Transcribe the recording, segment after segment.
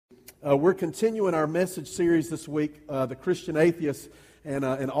We're continuing our message series this week, The Christian Atheist, and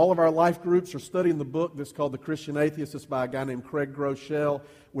all of our life groups are studying the book that's called The Christian Atheist. It's by a guy named Craig Groeschel.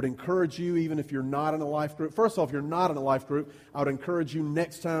 Would encourage you, even if you're not in a life group. First off, if you're not in a life group, I would encourage you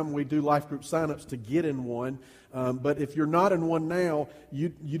next time we do life group signups to get in one. But if you're not in one now, you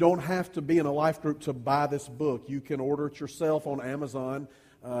don't have to be in a life group to buy this book. You can order it yourself on Amazon,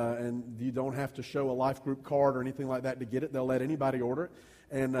 and you don't have to show a life group card or anything like that to get it. They'll let anybody order it.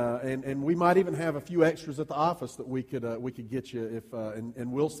 And we might even have a few extras at the office that we could get you if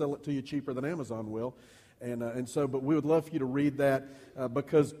and we'll sell it to you cheaper than Amazon will, but we would love for you to read that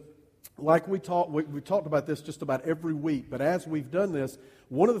because like we talked about this just about every week. But as we've done this,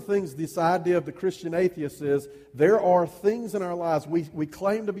 one of the things this idea of the Christian atheist is there are things in our lives we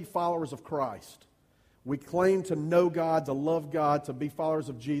claim to be followers of Christ. We claim to know God, to love God, to be followers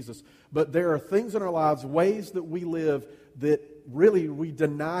of Jesus. But there are things in our lives, ways that we live that really we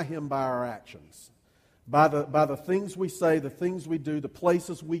deny Him by our actions. By the things we say, the things we do, the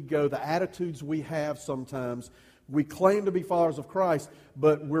places we go, the attitudes we have sometimes. We claim to be followers of Christ,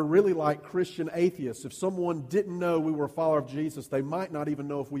 but we're really like Christian atheists. If someone didn't know we were a follower of Jesus, they might not even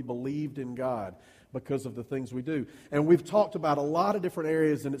know if we believed in God because of the things we do. And we've talked about a lot of different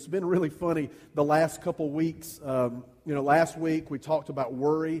areas, and it's been really funny the last couple weeks. Last week we talked about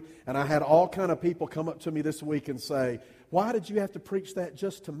worry, and I had all kind of people come up to me this week and say, "Why did you have to preach that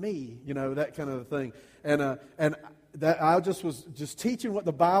just to me?" That kind of thing. And that I was just teaching what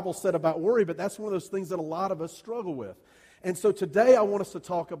the Bible said about worry, but that's one of those things that a lot of us struggle with. And so today I want us to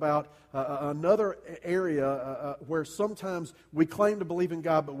talk about another area where sometimes we claim to believe in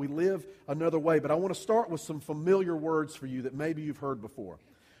God, but we live another way. But I want to start with some familiar words for you that maybe you've heard before.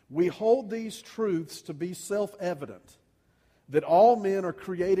 We hold these truths to be self-evident, that all men are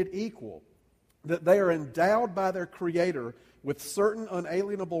created equal, that they are endowed by their Creator with certain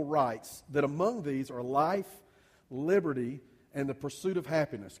unalienable rights, that among these are life, liberty, and the pursuit of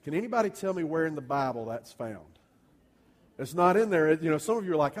happiness. Can anybody tell me where in the Bible that's found? It's not in there. Some of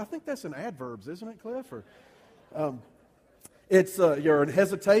you are like, I think that's in adverbs, isn't it, Cliff? Or, you're in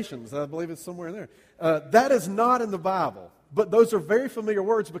hesitations. I believe it's somewhere in there. That is not in the Bible. But those are very familiar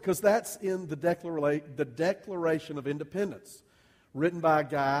words because that's in the Declaration of Independence, written by a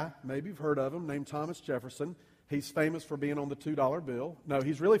guy, maybe you've heard of him, named Thomas Jefferson. He's famous for being on the $2 bill. No,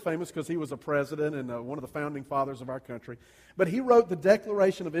 he's really famous because he was a president and one of the founding fathers of our country. But he wrote the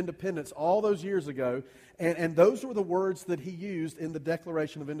Declaration of Independence all those years ago, and those were the words that he used in the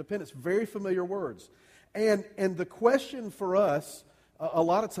Declaration of Independence. Very familiar words. And the question for us a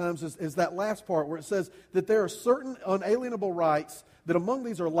lot of times is that last part where it says that there are certain unalienable rights, that among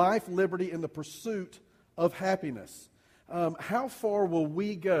these are life, liberty, and the pursuit of happiness. How far will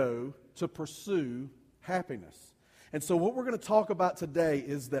we go to pursue happiness? And so what we're going to talk about today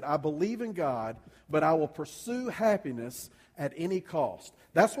is that I believe in God, but I will pursue happiness at any cost.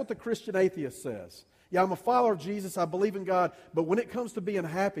 That's what the Christian atheist says. Yeah, I'm a follower of Jesus, I believe in God, but when it comes to being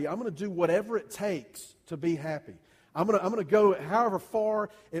happy, I'm going to do whatever it takes to be happy. I'm going to go however far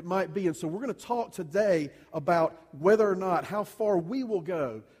it might be. And so we're going to talk today about whether or not, how far we will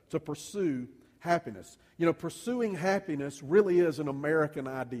go to pursue happiness. Pursuing happiness really is an American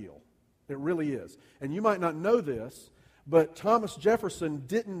ideal. It really is. And you might not know this, but Thomas Jefferson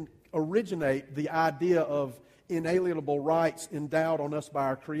didn't originate the idea of inalienable rights endowed on us by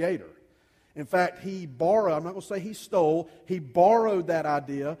our Creator. In fact, he borrowed, I'm not going to say he stole, he borrowed that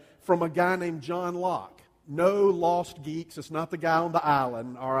idea from a guy named John Locke. No lost geeks, it's not the guy on the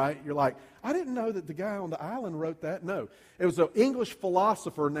island, all right? You're like, I didn't know that the guy on the island wrote that. No, it was an English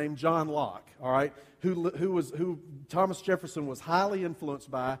philosopher named John Locke, all right, who Thomas Jefferson was highly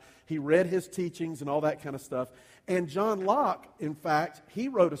influenced by. He read his teachings and all that kind of stuff. And John Locke, in fact, he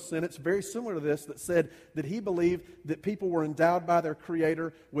wrote a sentence very similar to this that said that he believed that people were endowed by their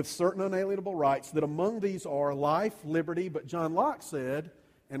Creator with certain unalienable rights, that among these are life, liberty, but John Locke said,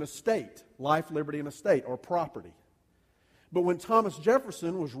 an estate, life, liberty, and estate, or property. But when Thomas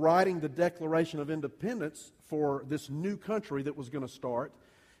Jefferson was writing the Declaration of Independence for this new country that was going to start,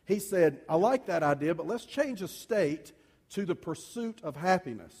 he said, I like that idea, but let's change estate to the pursuit of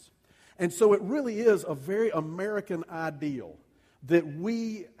happiness. And so it really is a very American ideal that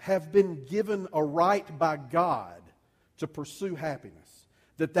we have been given a right by God to pursue happiness.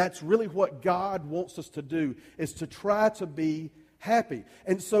 That's really what God wants us to do, is to try to be happy.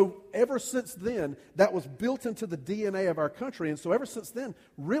 And so ever since then, that was built into the DNA of our country. And so ever since then,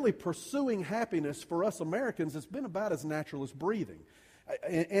 really pursuing happiness for us Americans has been about as natural as breathing.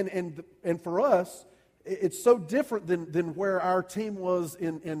 And for us, It's so different than where our team was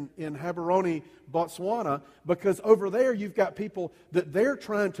in Gaborone, Botswana, because over there you've got people that they're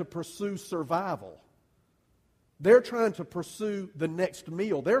trying to pursue survival. They're trying to pursue the next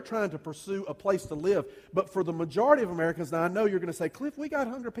meal. They're trying to pursue a place to live. But for the majority of Americans, now I know you're going to say, Cliff, we got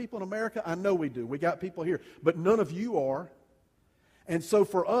hungry people in America. I know we do. We got people here. But none of you are. And so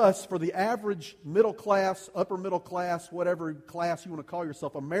for us, for the average middle class, upper middle class, whatever class you want to call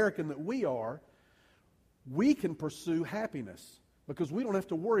yourself, American that we are, we can pursue happiness because we don't have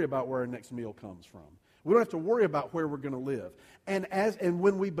to worry about where our next meal comes from. We don't have to worry about where we're going to live. And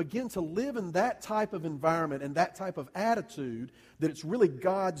when we begin to live in that type of environment and that type of attitude, that it's really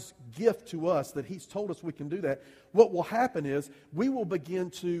God's gift to us, that He's told us we can do that, what will happen is we will begin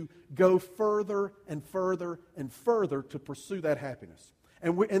to go further and further and further to pursue that happiness.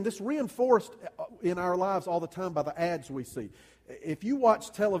 And this reinforced in our lives all the time by the ads we see. If you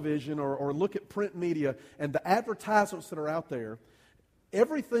watch television or look at print media and the advertisements that are out there,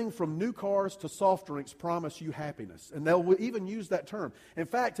 everything from new cars to soft drinks promise you happiness. And they'll even use that term. In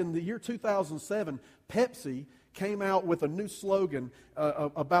fact, in the year 2007, Pepsi came out with a new slogan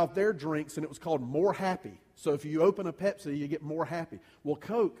about their drinks, and it was called More Happy. So if you open a Pepsi, you get more happy. Well,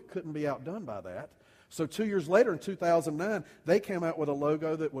 Coke couldn't be outdone by that. So 2 years later, in 2009, they came out with a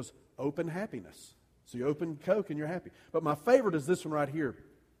logo that was Open Happiness. So you open Coke and you're happy. But my favorite is this one right here,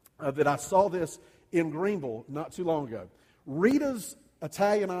 that I saw this in Greenville not too long ago. Rita's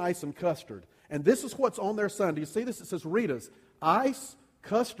Italian Ice and Custard. And this is what's on their sign. Do you see this? It says Rita's Ice,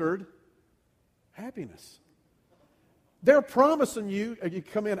 Custard, Happiness. They're promising you, you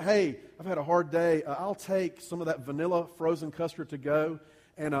come in, hey, I've had a hard day. I'll take some of that vanilla frozen custard to go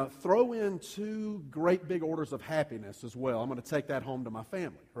and throw in 2 great big orders of happiness as well. I'm going to take that home to my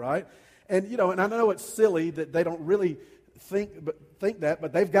family, right? And, and I know it's silly that they don't really think that,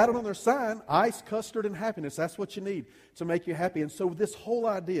 but they've got it on their sign, ice, custard, and happiness. That's what you need to make you happy. And so this whole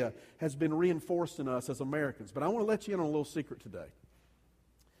idea has been reinforced in us as Americans. But I want to let you in on a little secret today.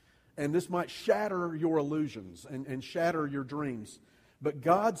 And this might shatter your illusions and shatter your dreams. But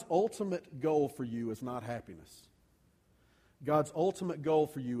God's ultimate goal for you is not happiness. God's ultimate goal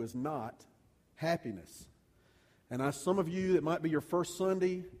for you is not happiness. And some of you, it might be your first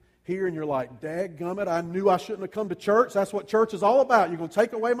Sunday here, and you're like, dadgummit, I knew I shouldn't have come to church. That's what church is all about. You're going to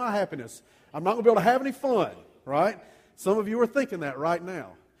take away my happiness. I'm not going to be able to have any fun, right? Some of you are thinking that right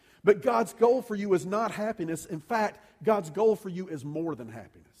now. But God's goal for you is not happiness. In fact, God's goal for you is more than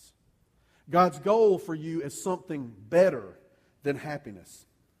happiness. God's goal for you is something better than happiness.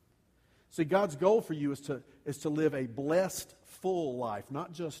 See, God's goal for you is to live a blessed, full life,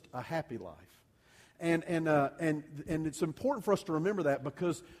 not just a happy life. And it's important for us to remember that,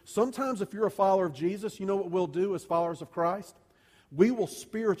 because sometimes if you're a follower of Jesus, you know what we'll do as followers of Christ? We will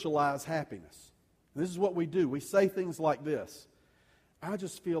spiritualize happiness. And this is what we do. We say things like this: I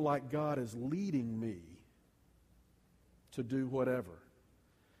just feel like God is leading me to do whatever.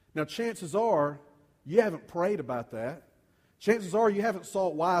 Now, chances are you haven't prayed about that. Chances are you haven't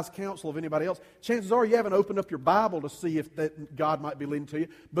sought wise counsel of anybody else. Chances are you haven't opened up your Bible to see if that God might be leading to you,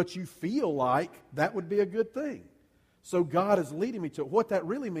 but you feel like that would be a good thing. So God is leading me to it. What that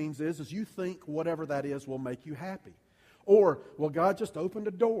really means is you think whatever that is will make you happy. Or, well, God just opened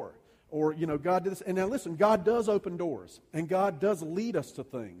a door. Or, God did this. And now listen, God does open doors. And God does lead us to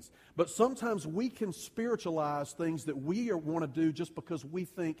things. But sometimes we can spiritualize things that we want to do just because we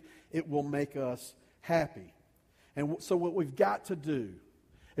think it will make us happy. And so what we've got to do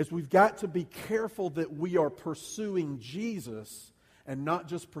is we've got to be careful that we are pursuing Jesus and not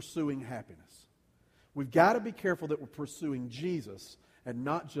just pursuing happiness. We've got to be careful that we're pursuing Jesus and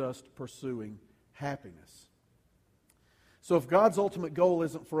not just pursuing happiness. So if God's ultimate goal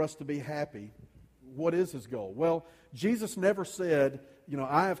isn't for us to be happy, what is His goal? Well, Jesus never said,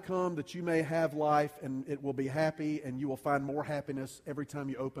 I have come that you may have life and it will be happy and you will find more happiness every time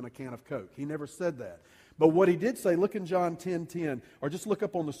you open a can of Coke. He never said that. But what He did say, look in John 10:10, or just look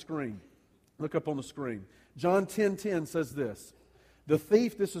up on the screen. Look up on the screen. John 10:10 says this: the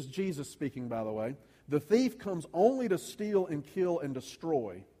thief, this is Jesus speaking, by the way, the thief comes only to steal and kill and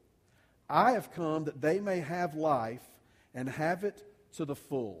destroy. I have come that they may have life and have it to the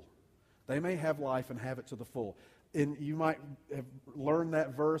full. They may have life and have it to the full. And you might have learned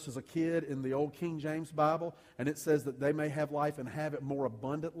that verse as a kid in the old King James Bible, and it says that they may have life and have it more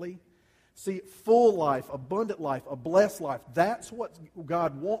abundantly. See, full life, abundant life, a blessed life, that's what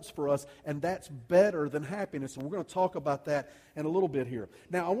God wants for us, and that's better than happiness. And we're going to talk about that in a little bit here.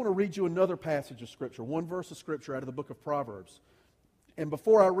 Now, I want to read you another passage of Scripture, one verse of Scripture out of the book of Proverbs. And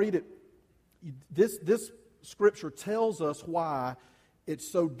before I read it, this Scripture tells us why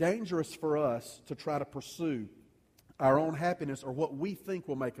it's so dangerous for us to try to pursue our own happiness or what we think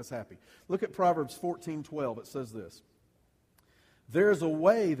will make us happy. Look at Proverbs 14:12. It says this: "There is a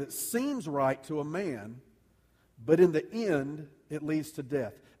way that seems right to a man, but in the end it leads to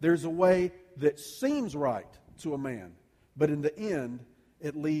death." There's a way that seems right to a man, but in the end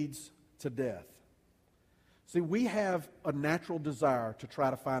it leads to death. See, we have a natural desire to try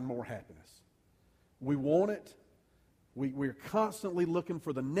to find more happiness. We want it. We're constantly looking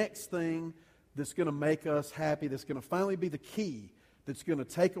for the next thing that's going to make us happy, that's going to finally be the key, that's going to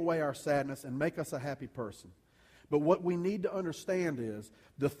take away our sadness and make us a happy person. But what we need to understand is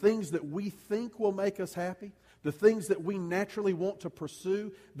the things that we think will make us happy, the things that we naturally want to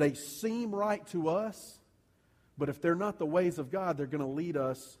pursue, they seem right to us, but if they're not the ways of God, they're going to lead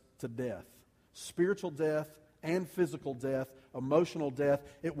us to death. Spiritual death and physical death, emotional death.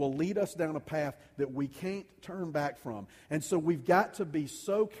 It will lead us down a path that we can't turn back from. And so we've got to be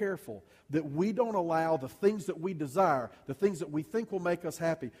so careful that we don't allow the things that we desire, the things that we think will make us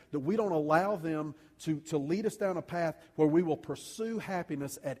happy, that we don't allow them to lead us down a path where we will pursue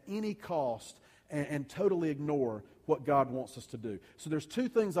happiness at any cost and totally ignore what God wants us to do. So there's two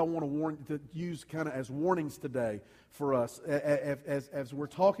things I want to use kind of as warnings today for us as we're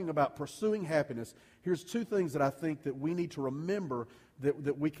talking about pursuing happiness. Here's two things that I think that we need to remember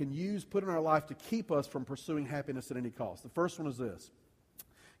that we can use, put in our life to keep us from pursuing happiness at any cost. The first one is this: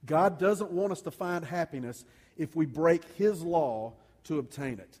 God doesn't want us to find happiness if we break His law to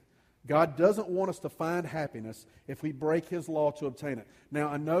obtain it. God doesn't want us to find happiness if we break His law to obtain it. Now,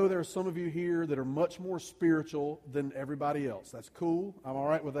 I know there are some of you here that are much more spiritual than everybody else. That's cool. I'm all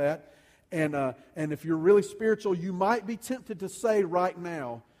right with that. And if you're really spiritual, you might be tempted to say right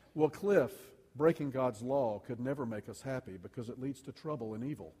now, well, Cliff, breaking God's law could never make us happy because it leads to trouble and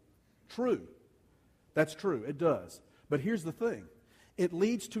evil. True. That's true. It does. But here's the thing. It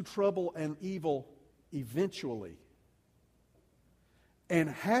leads to trouble and evil eventually. And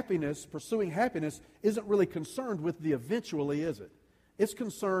happiness, pursuing happiness, isn't really concerned with the eventually, is it? It's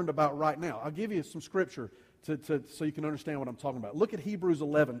concerned about right now. I'll give you some scripture so you can understand what I'm talking about. Look at Hebrews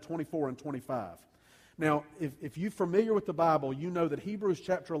 11:24 and 25. Now, if you're familiar with the Bible, you know that Hebrews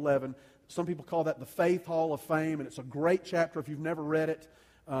chapter 11, some people call that the Faith Hall of Fame, and it's a great chapter if you've never read it.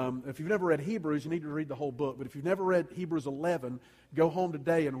 If you've never read Hebrews, you need to read the whole book. But if you've never read Hebrews 11, go home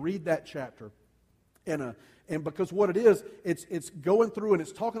today and read that chapter. And because what it is, it's going through and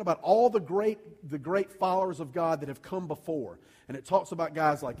it's talking about all the great followers of God that have come before. And it talks about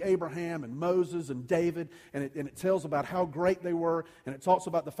guys like Abraham and Moses and David, and it tells about how great they were. And it talks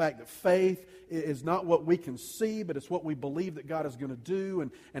about the fact that faith is not what we can see, but it's what we believe that God is going to do.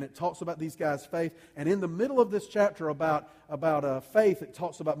 And it talks about these guys' faith. And in the middle of this chapter about faith, it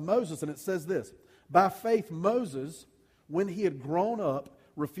talks about Moses, and it says this: "By faith Moses, when he had grown up,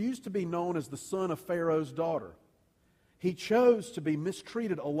 refused to be known as the son of Pharaoh's daughter. He chose to be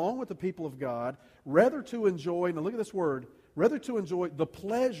mistreated along with the people of God, rather to enjoy," now look at this word, "rather to enjoy the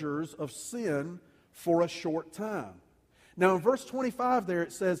pleasures of sin for a short time." Now in verse 25 there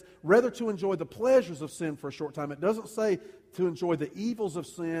it says, rather to enjoy the pleasures of sin for a short time. It doesn't say to enjoy the evils of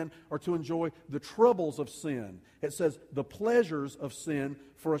sin or to enjoy the troubles of sin. It says the pleasures of sin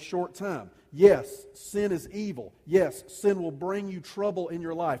for a short time. Yes, sin is evil. Yes, sin will bring you trouble in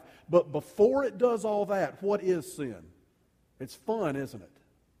your life. But before it does all that, what is sin? It's fun, isn't it?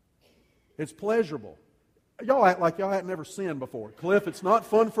 It's pleasurable. Y'all act like y'all hadn't never sinned before. Cliff, it's not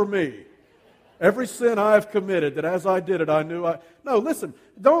fun for me. Every sin I have committed, that as I did it, I knew I... No, listen,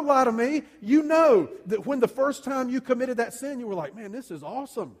 don't lie to me. You know that when the first time you committed that sin, you were like, man, this is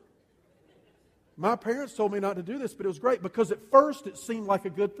awesome. My parents told me not to do this, but it was great because at first it seemed like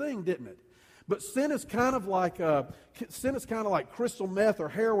a good thing, didn't it? But sin is kind of like crystal meth or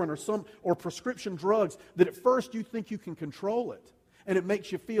heroin or prescription drugs that at first you think you can control it and it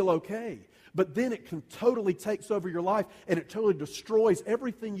makes you feel okay. But then it can totally takes over your life and it totally destroys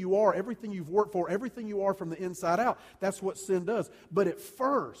everything you are, everything you've worked for, everything you are from the inside out. That's what sin does. But at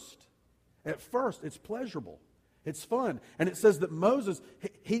first, it's pleasurable. It's fun. And it says that Moses,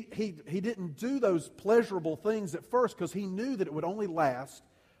 he didn't do those pleasurable things at first because he knew that it would only last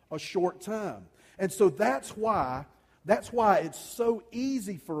a short time. And so that's why it's so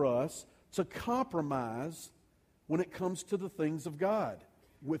easy for us to compromise when it comes to the things of God.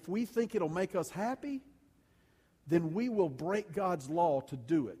 If we think it'll make us happy, then we will break God's law to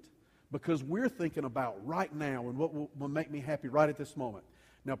do it because we're thinking about right now and what will make me happy right at this moment.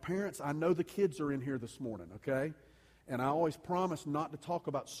 Now, parents, I know the kids are in here this morning, okay? And I always promise not to talk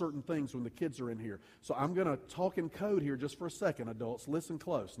about certain things when the kids are in here. So I'm going to talk in code here just for a second, adults. Listen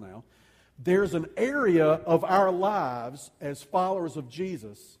close now. there's an area of our lives as followers of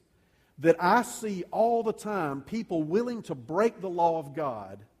Jesus that I see all the time, people willing to break the law of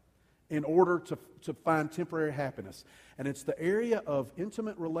God in order to find temporary happiness. And it's the area of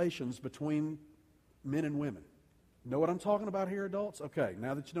intimate relations between men and women. Know what I'm talking about here, adults? Okay,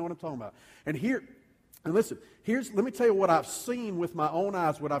 now that you know what I'm talking about. And listen, let me tell you what I've seen with my own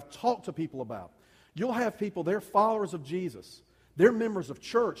eyes, what I've talked to people about. You'll have people, they're followers of Jesus. They're members of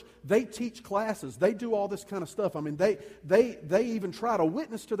church. They teach classes. They do all this kind of stuff. I mean, they even try to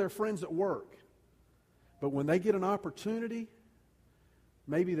witness to their friends at work. But when they get an opportunity,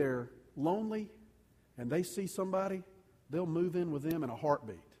 maybe they're lonely and they see somebody, they'll move in with them in a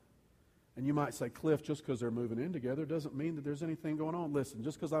heartbeat. And you might say, Cliff, just because they're moving in together doesn't mean that there's anything going on. Listen,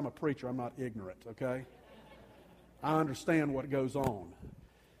 just because I'm a preacher, I'm not ignorant, okay? I understand what goes on.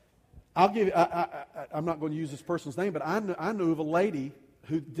 I'm not going to use this person's name, but I knew of a lady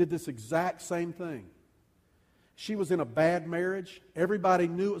who did this exact same thing. She was in a bad marriage. Everybody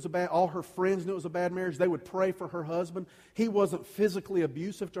knew it was all her friends knew it was a bad marriage. They would pray for her husband. He wasn't physically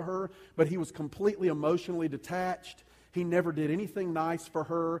abusive to her, but he was completely emotionally detached. He never did anything nice for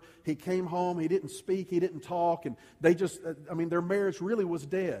her. He came home, he didn't speak, he didn't talk, and their marriage really was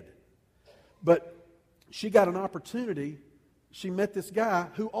dead. But she got an opportunity. She met this guy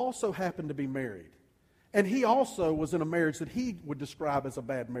who also happened to be married. And he also was in a marriage that he would describe as a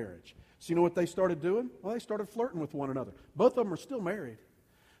bad marriage. So you know what they started doing? Well, they started flirting with one another. Both of them are still married.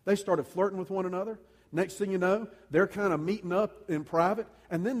 They started flirting with one another. Next thing you know, they're kind of meeting up in private.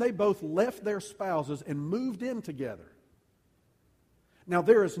 And then they both left their spouses and moved in together. Now,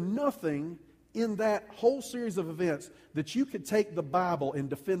 there is nothing in that whole series of events that you could take the Bible and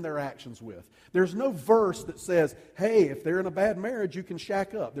defend their actions with. There's no verse that says, hey, if they're in a bad marriage, you can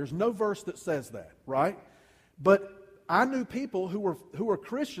shack up. There's no verse that says that, right? But I knew people who were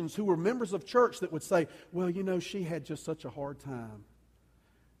Christians, who were members of church that would say, well, you know, she had just such a hard time.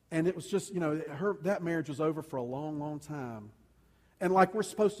 And it was just, you know, that marriage was over for a long, long time. And like we're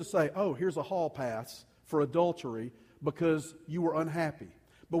supposed to say, oh, here's a hall pass for adultery because you were unhappy.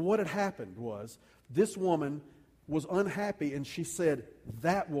 But what had happened was this woman was unhappy and she said,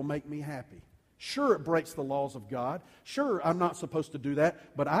 that will make me happy. Sure, it breaks the laws of God. Sure, I'm not supposed to do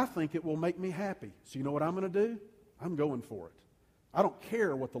that, but I think it will make me happy. So you know what I'm going to do? I'm going for it. I don't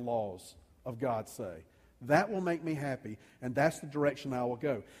care what the laws of God say. That will make me happy, and that's the direction I will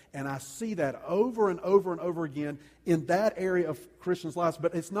go. And I see that over and over and over again in that area of Christians' lives.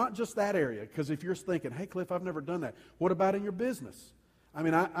 But it's not just that area, because if you're thinking, hey, Cliff, I've never done that. What about in your business? I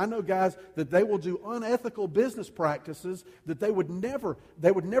mean, I know guys that they will do unethical business practices that they would never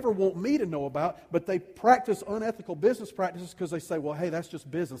want me to know about, but they practice unethical business practices because they say, well, hey, that's just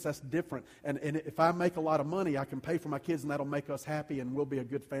business, that's different. And if I make a lot of money, I can pay for my kids and that'll make us happy and we'll be a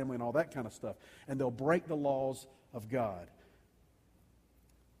good family and all that kind of stuff. And they'll break the laws of God.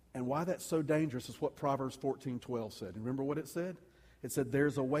 And why that's so dangerous is what Proverbs 14:12 said. Remember what it said? It said,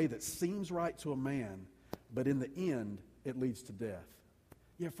 there's a way that seems right to a man, but in the end, it leads to death.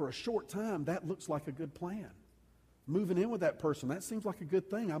 Yeah, for a short time, that looks like a good plan. Moving in with that person, that seems like a good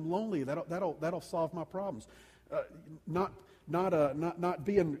thing. I'm lonely. That'll solve my problems. Not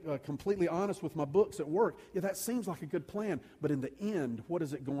being completely honest with my books at work. Yeah, that seems like a good plan. But in the end, what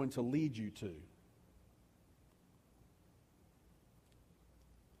is it going to lead you to?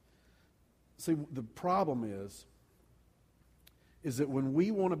 See, the problem is that when we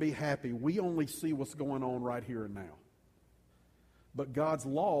want to be happy, we only see what's going on right here and now. But God's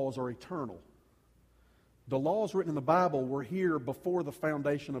laws are eternal. The laws written in the Bible were here before the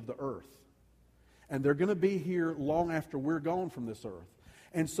foundation of the earth. And they're going to be here long after we're gone from this earth.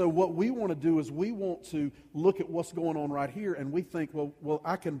 And so what we want to do is we want to look at what's going on right here and we think, well,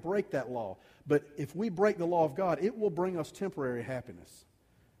 I can break that law. But if we break the law of God, it will bring us temporary happiness.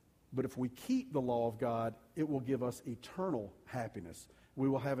 But if we keep the law of God, it will give us eternal happiness. We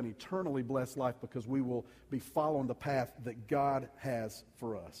will have an eternally blessed life because we will be following the path that God has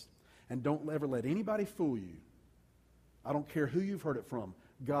for us. And don't ever let anybody fool you. I don't care who you've heard it from.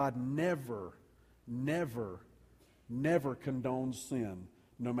 God never, never, never condones sin,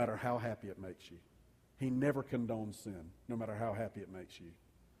 no matter how happy it makes you. He never condones sin, no matter how happy it makes you.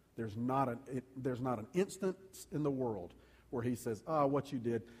 There's not an instance in the world where he says, what you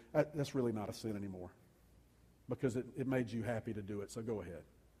did, that's really not a sin anymore. Because it made you happy to do it, so go ahead.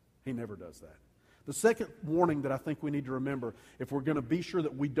 He never does that. The second warning that I think we need to remember, if we're going to be sure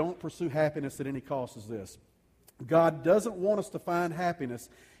that we don't pursue happiness at any cost, is this. God doesn't want us to find happiness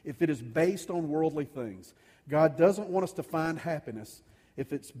if it is based on worldly things. God doesn't want us to find happiness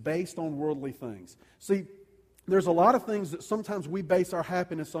if it's based on worldly things. See, there's a lot of things that sometimes we base our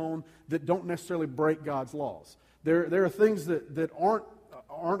happiness on that don't necessarily break God's laws. There are things that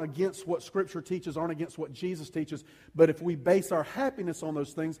aren't against what Scripture teaches, aren't against what Jesus teaches, but if we base our happiness on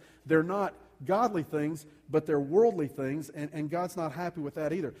those things, they're not godly things, but they're worldly things, and God's not happy with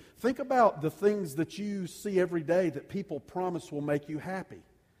that either. Think about the things that you see every day that people promise will make you happy.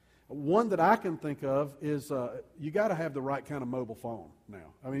 One that I can think of is you got to have the right kind of mobile phone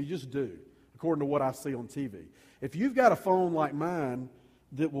now. I mean, you just do, according to what I see on TV. If you've got a phone like mine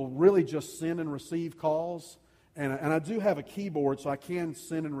that will really just send and receive calls, and I do have a keyboard so I can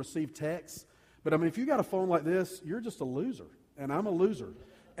send and receive texts, but I mean, if you got a phone like this, you're just a loser, and I'm a loser.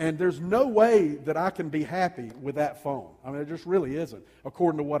 And there's no way that I can be happy with that phone. I mean, it just really isn't,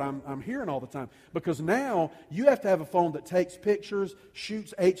 according to what I'm hearing all the time. Because now you have to have a phone that takes pictures,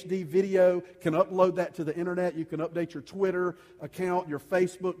 shoots HD video, can upload that to the internet. You can update your Twitter account, your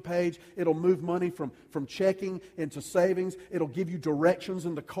Facebook page. It'll move money from checking into savings. It'll give you directions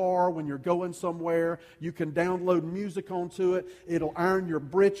in the car when you're going somewhere. You can download music onto it. It'll iron your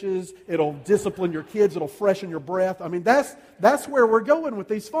britches. It'll discipline your kids. It'll freshen your breath. I mean, that's where we're going with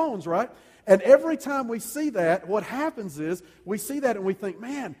these phones, right? And every time we see that, what happens is we see that and we think,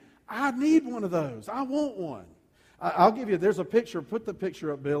 man, I need one of those. I want one. I'll give you, there's a picture, put the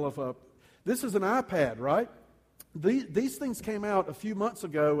picture up, Bill, of this is an iPad, right? These things came out a few months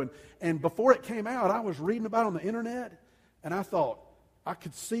ago, and before it came out, I was reading about it on the internet, and I thought, I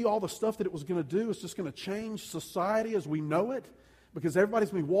could see all the stuff that it was going to do. It's just going to change society as we know it, because everybody's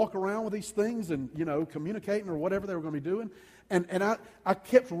going to be walking around with these things and, communicating or whatever they were going to be doing. And I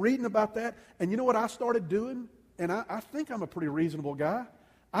kept reading about that. And you know what I started doing? And I think I'm a pretty reasonable guy.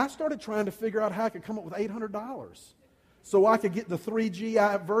 I started trying to figure out how I could come up with $800 so I could get the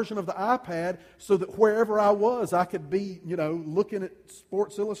 3G version of the iPad so that wherever I was, I could be, looking at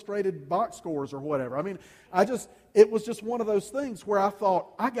Sports Illustrated box scores or whatever. I mean, it was just one of those things where I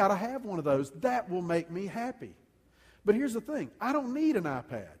thought, I got to have one of those. That will make me happy. But here's the thing. I don't need an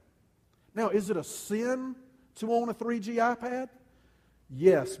iPad. Now, is it a sin to own a 3G iPad?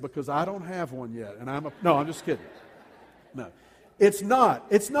 Yes, because I don't have one yet. And no, I'm just kidding. No. It's not.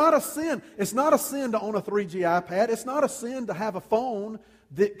 It's not a sin. It's not a sin to own a 3G iPad. It's not a sin to have a phone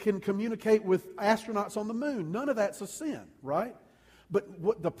that can communicate with astronauts on the moon. None of that's a sin, right? But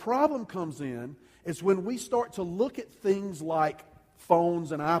what the problem comes in is when we start to look at things like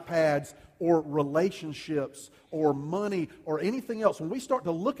phones and iPads or relationships or money or anything else, when we start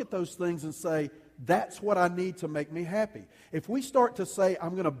to look at those things and say, that's what I need to make me happy. If we start to say,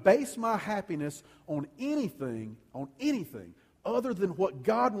 I'm going to base my happiness on anything other than what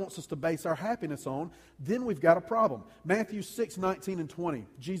God wants us to base our happiness on, then we've got a problem. Matthew 6:19 and 20,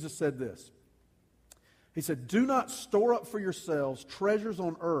 Jesus said this. He said, do not store up for yourselves treasures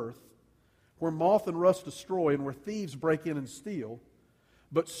on earth where moth and rust destroy and where thieves break in and steal,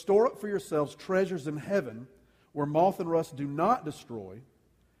 but store up for yourselves treasures in heaven where moth and rust do not destroy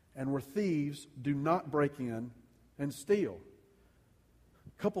and where thieves do not break in and steal.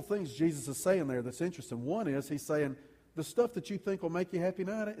 A couple things Jesus is saying there that's interesting. One is he's saying the stuff that you think will make you happy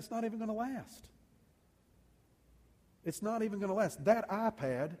now, it's not even going to last. It's not even going to last. That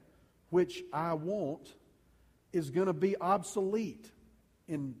iPad, which I want, is going to be obsolete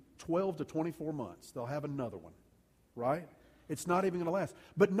in 12 to 24 months. They'll have another one, right? It's not even going to last.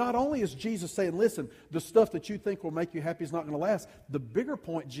 But not only is Jesus saying, listen, the stuff that you think will make you happy is not going to last. The bigger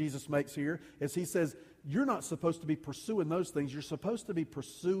point Jesus makes here is he says, you're not supposed to be pursuing those things. You're supposed to be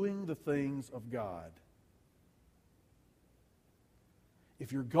pursuing the things of God.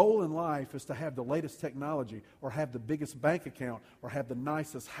 If your goal in life is to have the latest technology or have the biggest bank account or have the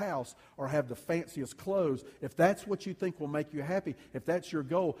nicest house or have the fanciest clothes, if that's what you think will make you happy, if that's your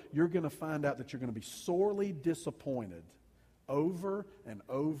goal, you're going to find out that you're going to be sorely disappointed over and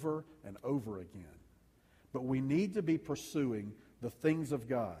over and over again. But we need to be pursuing the things of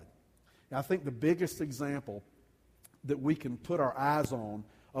God. Now, I think the biggest example that we can put our eyes on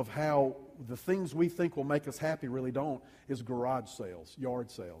of how the things we think will make us happy really don't is garage sales,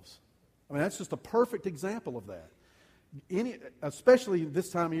 yard sales. I mean, that's just a perfect example of that. Especially this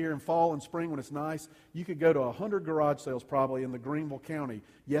time of year in fall and spring when it's nice, you could go to 100 garage sales probably in the Greenville County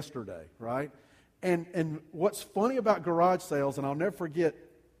yesterday, right? And what's funny about garage sales, and I'll never forget,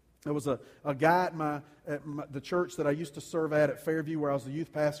 there was a guy at the church that I used to serve at Fairview where I was a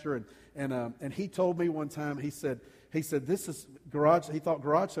youth pastor, and he told me one time, he said this is garage. He thought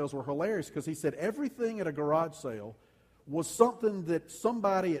garage sales were hilarious because he said everything at a garage sale was something that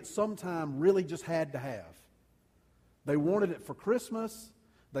somebody at some time really just had to have. They wanted it for Christmas.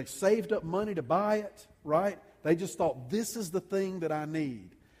 They saved up money to buy it, right? They just thought, this is the thing that I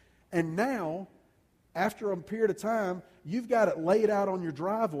need. And now, after a period of time, you've got it laid out on your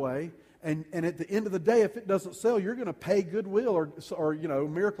driveway, and at the end of the day, if it doesn't sell, you're going to pay Goodwill or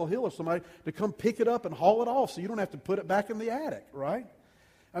Miracle Hill or somebody to come pick it up and haul it off so you don't have to put it back in the attic, right?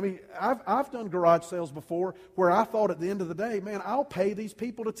 I mean, I've done garage sales before where I thought at the end of the day, man, I'll pay these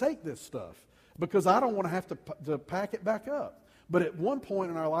people to take this stuff because I don't want to have to pack it back up. But at one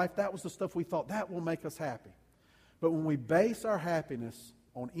point in our life, that was the stuff we thought, that will make us happy. But when we base our happiness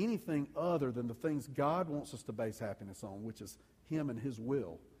on anything other than the things God wants us to base happiness on, which is Him and His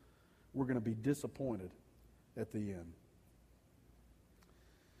will, we're going to be disappointed at the end.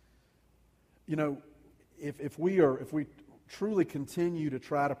 You know, if we truly continue to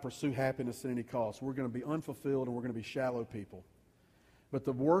try to pursue happiness at any cost, we're going to be unfulfilled and we're going to be shallow people. But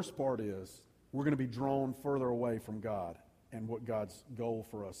the worst part is we're going to be drawn further away from God and what God's goal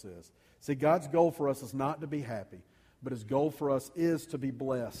for us is. See, God's goal for us is not to be happy, but His goal for us is to be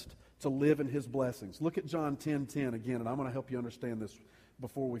blessed, to live in His blessings. Look at John 10:10 again, and I'm going to help you understand this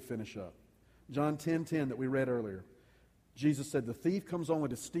before we finish up. John 10:10 that we read earlier. Jesus said, "The thief comes only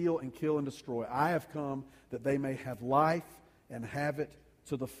to steal and kill and destroy. I have come that they may have life and have it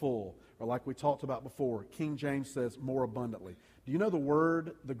to the full." Or like we talked about before, King James says more abundantly. Do you know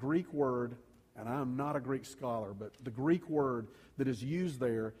the Greek word, and I'm not a Greek scholar, but the Greek word that is used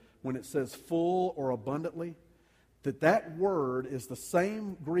there when it says full or abundantly, that word is the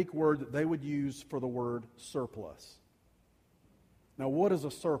same Greek word that they would use for the word surplus. Now, what is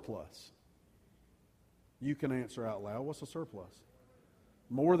a surplus? You can answer out loud. What's a surplus?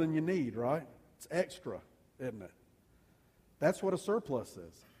 More than you need, right? It's extra, isn't it? That's what a surplus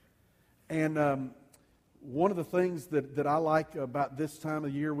is. And one of the things that I like about this time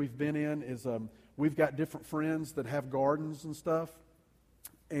of year we've been in is we've got different friends that have gardens and stuff.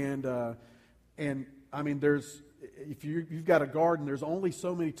 And I mean, if you've got a garden, there's only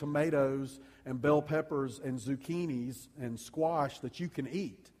so many tomatoes and bell peppers and zucchinis and squash that you can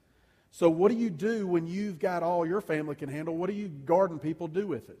eat. So what do you do when you've got all your family can handle? What do you garden people do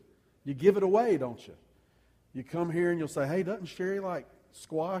with it? You give it away, don't you? You come here and you'll say, "Hey, doesn't Sherry like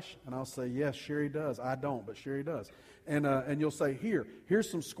squash?" And I'll say, "Yes, Sherry does." I don't, but Sherry does. And you'll say, here's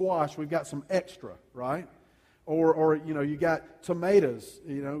some squash. We've got some extra, right? Or you got tomatoes.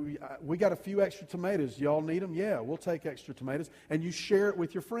 We got a few extra tomatoes. Y'all need them? Yeah, we'll take extra tomatoes. And you share it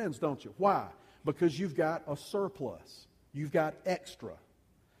with your friends, don't you? Why? Because you've got a surplus. You've got extra.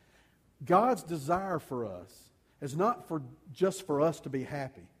 God's desire for us is not just for us to be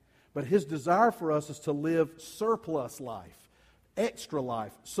happy, but His desire for us is to live surplus life, extra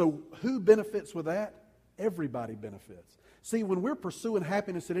life. So who benefits with that? Everybody benefits. See, when we're pursuing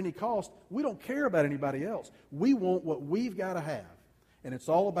happiness at any cost, we don't care about anybody else. We want what we've got to have, and it's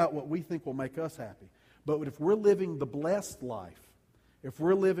all about what we think will make us happy. But if we're living the blessed life, if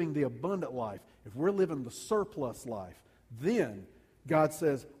we're living the abundant life, if we're living the surplus life, then God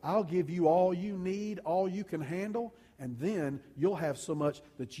says, "I'll give you all you need, all you can handle, and then you'll have so much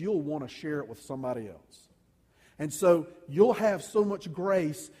that you'll want to share it with somebody else." And so you'll have so much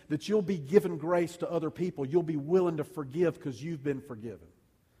grace that you'll be given grace to other people. You'll be willing to forgive because you've been forgiven.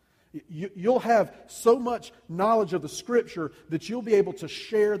 You'll have so much knowledge of the Scripture that you'll be able to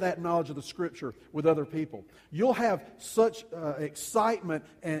share that knowledge of the Scripture with other people. You'll have such excitement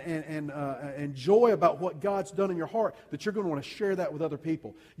and joy about what God's done in your heart that you're going to want to share that with other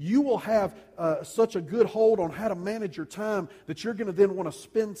people. You will have such a good hold on how to manage your time that you're going to then want to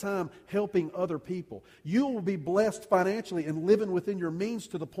spend time helping other people. You will be blessed financially and living within your means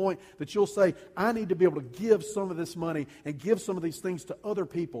to the point that you'll say, "I need to be able to give some of this money and give some of these things to other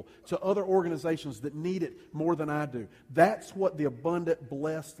people, to other organizations that need it more than I do." That's what the abundant,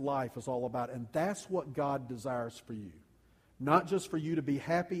 blessed life is all about, and that's what God desires for you. Not just for you to be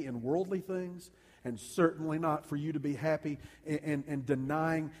happy in worldly things, and certainly not for you to be happy in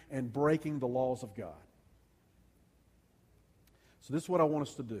denying and breaking the laws of God. So this is what I want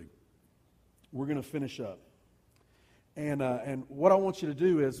us to do. We're going to finish up. And what I want you to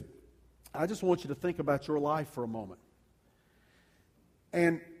do is, I just want you to think about your life for a moment.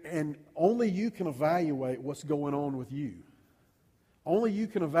 And only you can evaluate what's going on with you. Only you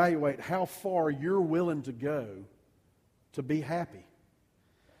can evaluate how far you're willing to go to be happy.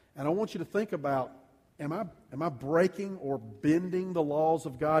 And I want you to think about, am I breaking or bending the laws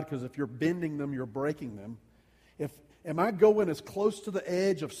of God? Because if you're bending them, you're breaking them. Am I going as close to the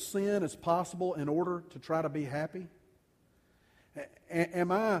edge of sin as possible in order to try to be happy?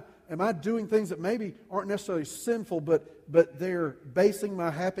 Am I doing things that maybe aren't necessarily sinful, but they're basing my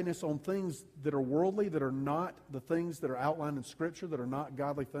happiness on things that are worldly, that are not the things that are outlined in Scripture, that are not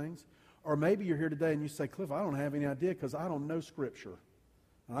godly things? Or maybe you're here today and you say, "Cliff, I don't have any idea because I don't know Scripture,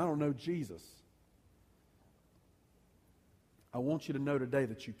 and I don't know Jesus." I want you to know today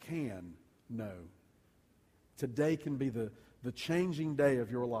that you can know. Today can be the changing day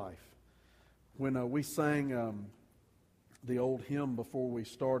of your life. When we sang the old hymn before we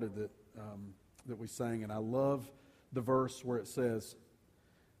started that we sang, and I love the verse where it says,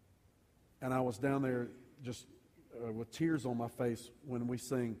 and I was down there just with tears on my face when we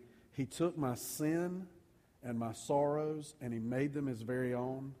sing, He took my sin and my sorrows and He made them His very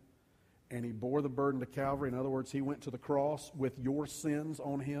own, and He bore the burden to Calvary. In other words, He went to the cross with your sins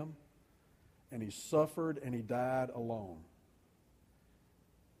on Him, and He suffered and He died alone.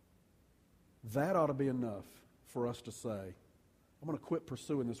 That ought to be enough for us to say, I'm going to quit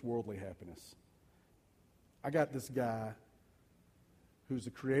pursuing this worldly happiness. I got this guy who's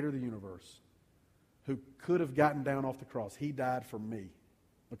the creator of the universe, who could have gotten down off the cross. He died for me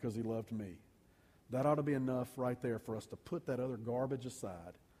because He loved me. That ought to be enough right there for us to put that other garbage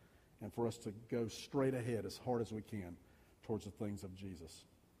aside and for us to go straight ahead as hard as we can towards the things of Jesus.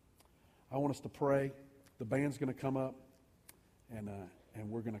 I want us to pray. The band's going to come up, and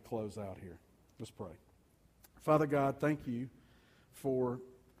we're going to close out here. Let's pray. Father God, thank You for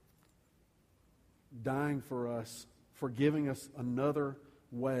dying for us, for giving us another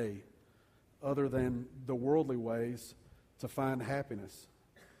way other than the worldly ways to find happiness,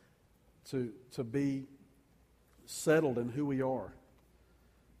 to be settled in who we are.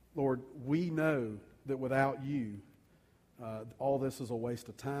 Lord, we know that without You, all this is a waste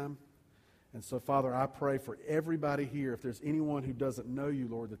of time. And so, Father, I pray for everybody here, if there's anyone who doesn't know You,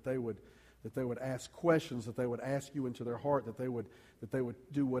 Lord, that they would ask questions, that they would ask You into their heart, that they would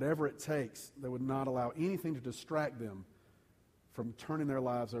do whatever it takes. They would not allow anything to distract them from turning their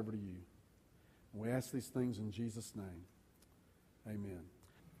lives over to You. And we ask these things in Jesus' name. Amen.